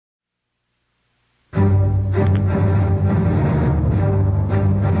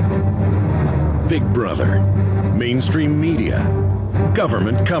Big Brother, mainstream media,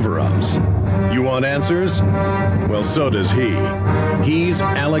 government cover-ups. You want answers? Well, so does he. He's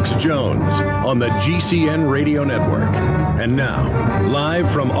Alex Jones on the GCN Radio Network. And now, live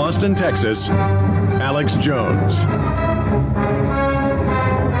from Austin, Texas, Alex Jones.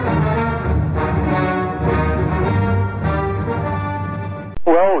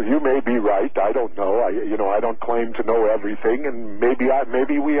 Well, you may be right. I don't know. I don't claim to know everything, and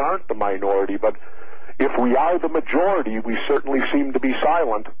maybe we aren't the minority. But if we are the majority, we certainly seem to be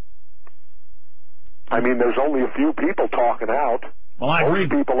silent. I mean, there's only a few people talking out. Well, I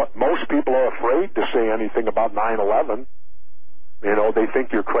agree. Most people are afraid to say anything about 9/11. You know, they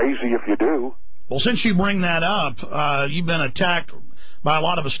think you're crazy if you do. Well, since you bring that up, you've been attacked by a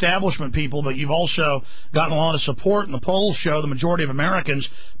lot of establishment people, but you've also gotten a lot of support, and the polls show the majority of Americans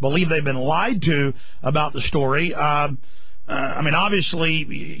believe they've been lied to about the story. I mean, obviously,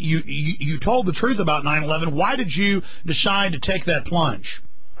 you told the truth about 9/11. Why did you decide to take that plunge?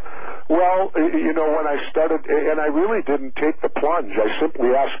 Well, you know, when I started, and I really didn't take the plunge, I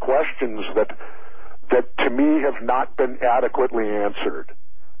simply asked questions that to me have not been adequately answered.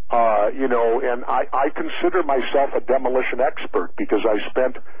 You know, and I consider myself a demolition expert because I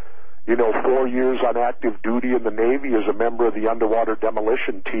spent, 4 years on active duty in the Navy as a member of the underwater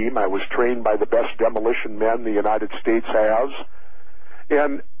demolition team. I was trained by the best demolition men the United States has.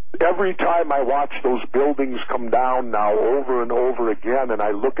 And every time I watch those buildings come down now over and over again, and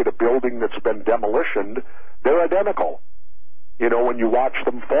I look at a building that's been demolitioned, they're identical. You know, when you watch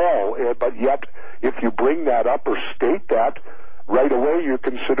them fall. But yet, if you bring that up or state that, right away you're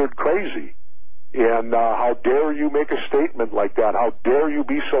considered crazy. And how dare you make a statement like that? How dare you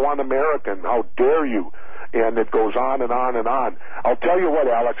be so un-American? How dare you? And it goes on and on and on. I'll tell you what,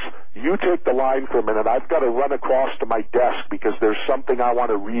 Alex, you take the line for a minute. I've got to run across to my desk because there's something I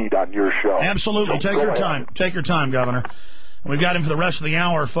want to read on your show. Absolutely. So take your time. Take your time, Governor. We've got him for the rest of the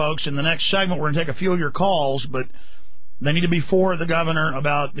hour, folks. In the next segment, we're going to take a few of your calls, but they need to be for the governor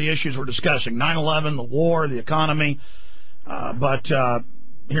about the issues we're discussing, 9/11, the war, the economy. But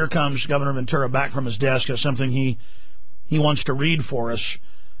here comes Governor Ventura back from his desk as something he wants to read for us.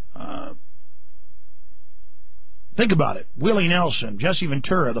 Think about it. Willie Nelson, Jesse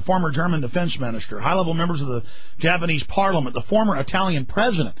Ventura, the former German defense minister, high-level members of the Japanese parliament, the former Italian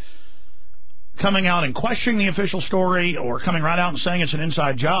president, coming out and questioning the official story or coming right out and saying it's an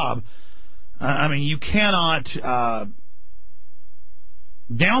inside job. I mean, you cannot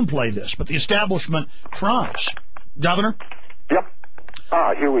downplay this, but the establishment tries. Governor? Yep.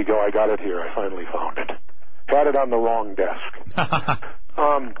 Here we go. I got it here. I finally found it. Had it on the wrong desk. I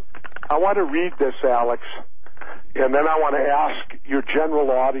want to read this, Alex, and then I want to ask your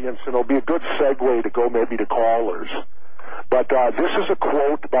general audience, and it'll be a good segue to go maybe to callers. But this is a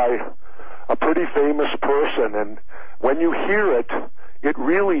quote by a pretty famous person, and when you hear it, it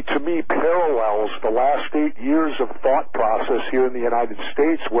really, to me, parallels the last 8 years of thought process here in the United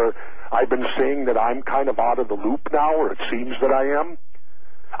States where I've been saying that I'm kind of out of the loop now, or it seems that I am.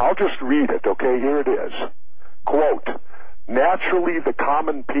 I'll just read it, okay? Here it is. Quote, "Naturally, the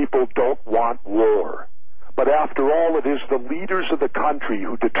common people don't want war. But after all, it is the leaders of the country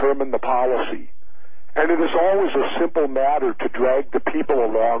who determine the policy. And it is always a simple matter to drag the people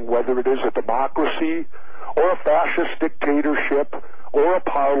along, whether it is a democracy or a fascist dictatorship or a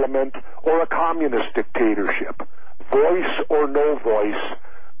parliament or a communist dictatorship. Voice or no voice,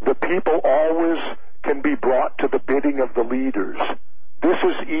 the people always can be brought to the bidding of the leaders. This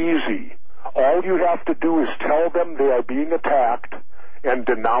is easy. All you have to do is tell them they are being attacked and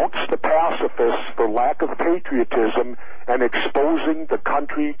denounce the pacifists for lack of patriotism and exposing the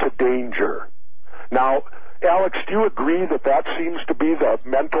country to danger." Now, Alex, do you agree that that seems to be the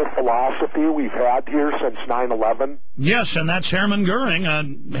mental philosophy we've had here since 9/11? Yes, and that's Hermann Goering,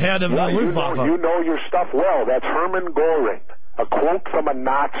 head of the Luftwaffe. You know your stuff well. That's Hermann Goering, a quote from a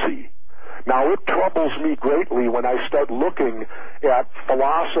Nazi. Now, it troubles me greatly when I start looking at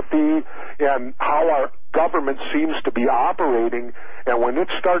philosophy and how our government seems to be operating, and when it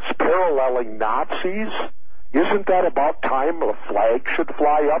starts paralleling Nazis, isn't that about time a flag should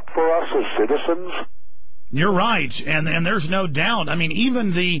fly up for us as citizens? You're right, and there's no doubt. I mean,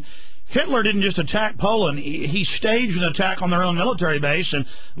 even Hitler didn't just attack Poland. He staged an attack on their own military base and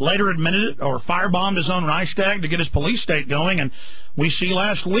later admitted it or firebombed his own Reichstag to get his police state going. And we see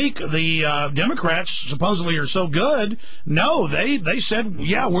last week the Democrats supposedly are so good. No, they said,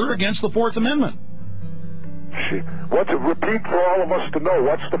 yeah, we're against the Fourth Amendment. Repeat for all of us to know.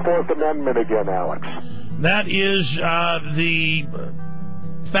 What's the Fourth Amendment again, Alex? That is the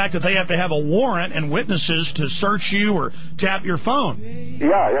fact that they have to have a warrant and witnesses to search you or tap your phone.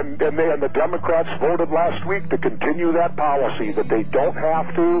 Yeah, and the Democrats voted last week to continue that policy, that they don't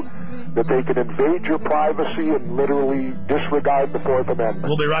have to, that they can invade your privacy and literally disregard the Fourth Amendment.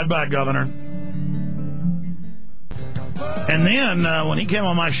 We'll be right back, Governor. And then when he came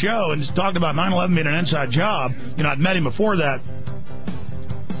on my show and talked about 9/11 being an inside job, I'd met him before that,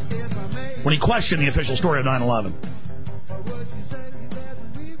 when he questioned the official story of 9/11.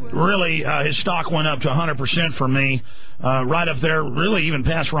 Really, his stock went up to 100% for me, right up there, really even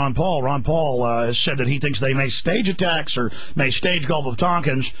past Ron Paul. Ron Paul has said that he thinks they may stage attacks or may stage Gulf of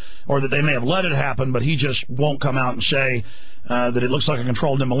Tonkin's, or that they may have let it happen, but he just won't come out and say that it looks like a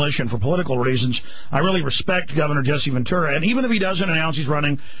controlled demolition for political reasons. I really respect Governor Jesse Ventura, and even if he doesn't announce he's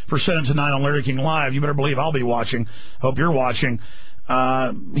running for Senate tonight on Larry King Live, you better believe I'll be watching. Hope you're watching.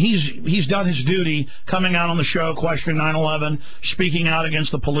 He's done his duty, coming out on the show, questioning 9/11, speaking out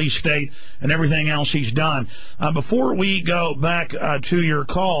against the police state, and everything else he's done. Before we go back to your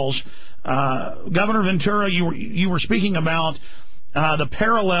calls, Governor Ventura, you were speaking about the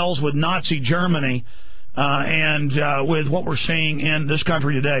parallels with Nazi Germany and with what we're seeing in this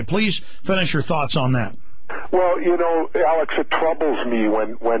country today. Please finish your thoughts on that. Well, Alex, it troubles me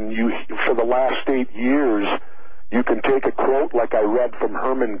when you, for the last 8 years, you can take a quote like I read from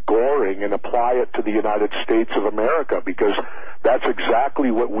Herman Goring and apply it to the United States of America, because that's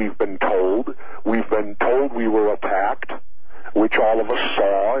exactly what we've been told. We've been told we were attacked, which all of us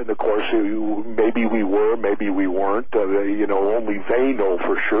saw, and of course maybe we were, maybe we weren't. Only they know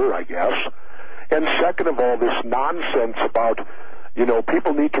for sure, I guess. And second of all, this nonsense about,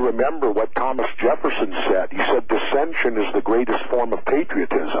 people need to remember what Thomas Jefferson said. He said dissension is the greatest form of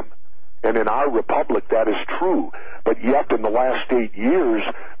patriotism. And in our republic, that is true. But yet, in the last 8 years,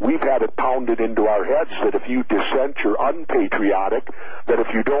 we've had it pounded into our heads that if you dissent, you're unpatriotic, that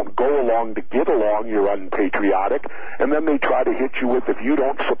if you don't go along to get along, you're unpatriotic, and then they try to hit you with, if you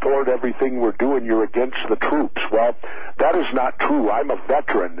don't support everything we're doing, you're against the troops. Well, that is not true. I'm a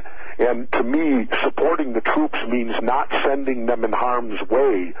veteran, and to me, supporting the troops means not sending them in harm's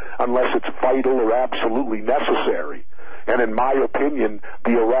way unless it's vital or absolutely necessary. And in my opinion,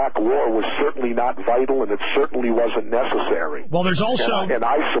 the Iraq War was certainly not vital, and it certainly wasn't necessary. Well, there's also... And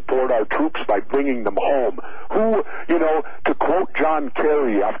I support our troops by bringing them home. Who, to quote John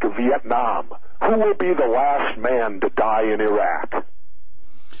Kerry after Vietnam, who will be the last man to die in Iraq?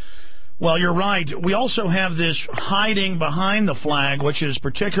 Well, you're right. We also have this hiding behind the flag, which is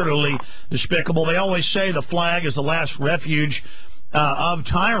particularly despicable. They always say the flag is the last refuge of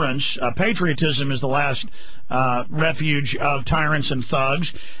tyrants. Patriotism is the last refuge of tyrants and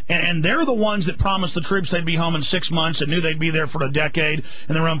thugs. And they're the ones that promised the troops they'd be home in 6 months and knew they'd be there for a decade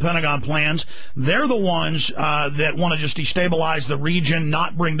in their own Pentagon plans. They're the ones that want to just destabilize the region,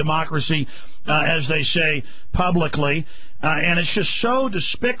 not bring democracy, as they say publicly. And it's just so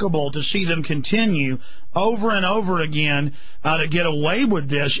despicable to see them continue over and over again to get away with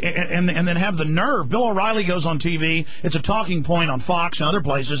this and then have the nerve. Bill O'Reilly goes on TV, it's a talking point on Fox and other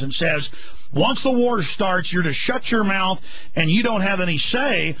places, and says, once the war starts, you're to shut your mouth and you don't have any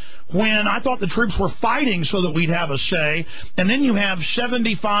say, when I thought the troops were fighting so that we'd have a say. And then you have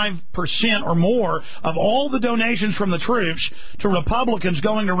 75% or more of all the donations from the troops to Republicans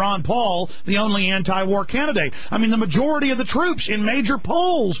going to Ron Paul, the only anti-war candidate. I mean, the majority of the troops in major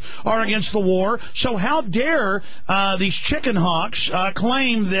polls are against the war. So how dare these chicken hawks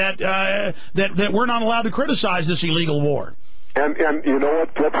claim that we're not allowed to criticize this illegal war? And you know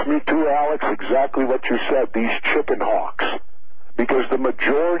what gets me too, Alex? Exactly what you said, these chicken hawks. Because the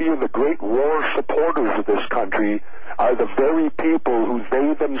majority of the great war supporters of this country are the very people who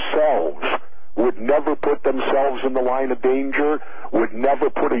they themselves would never put themselves in the line of danger, would never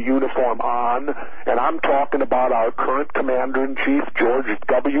put a uniform on. And I'm talking about our current Commander-in-Chief, George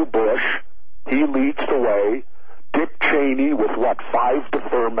W. Bush. He leads the way. Dick Cheney with, 5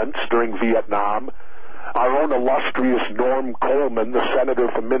 deferments during Vietnam. Our own illustrious Norm Coleman, the senator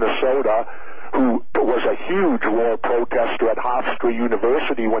from Minnesota, who was a huge war protester at Hofstra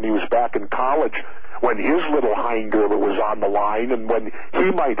University when he was back in college, when his little hinder was on the line, and when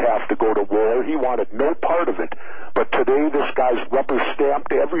he might have to go to war, he wanted no part of it. But today this guy's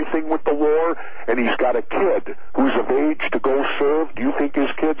rubber-stamped everything with the war, and he's got a kid who's of age to go serve. Do you think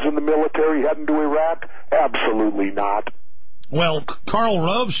his kid's in the military heading to Iraq? Absolutely not. Well, Karl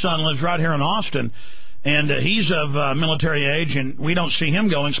Rove's son lives right here in Austin, and he's of military age, and we don't see him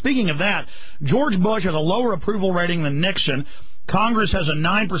going. Speaking of that, George Bush has a lower approval rating than Nixon. Congress has a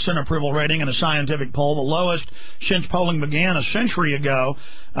 9% approval rating in a scientific poll, the lowest since polling began a century ago.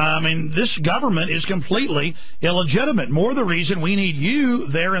 I mean, this government is completely illegitimate. More the reason we need you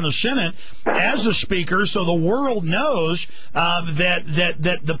there in the Senate as the Speaker, so the world knows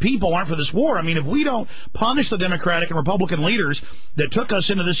that the people aren't for this war. I mean, if we don't punish the Democratic and Republican leaders that took us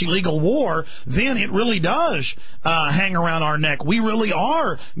into this illegal war, then it really does hang around our neck. We really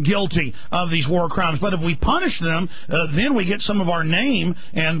are guilty of these war crimes. But if we punish them, then we get some of our name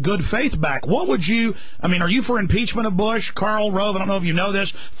and good faith back. What would you, I mean, are you for impeachment of Bush? Karl Rove, I don't know if you know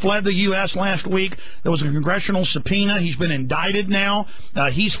this, fled the U.S. last week. There was a congressional subpoena. He's been indicted now.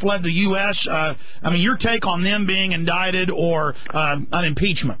 He's fled the U.S. I mean, your take on them being indicted or an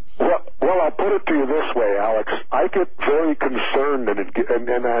impeachment? Well, I'll put it to you this way, Alex. I get very concerned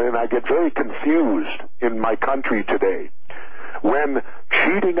and I get very confused in my country today when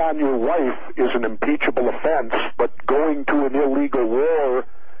cheating on your wife is an impeachable offense, but going to an illegal war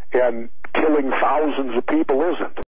and killing thousands of people isn't.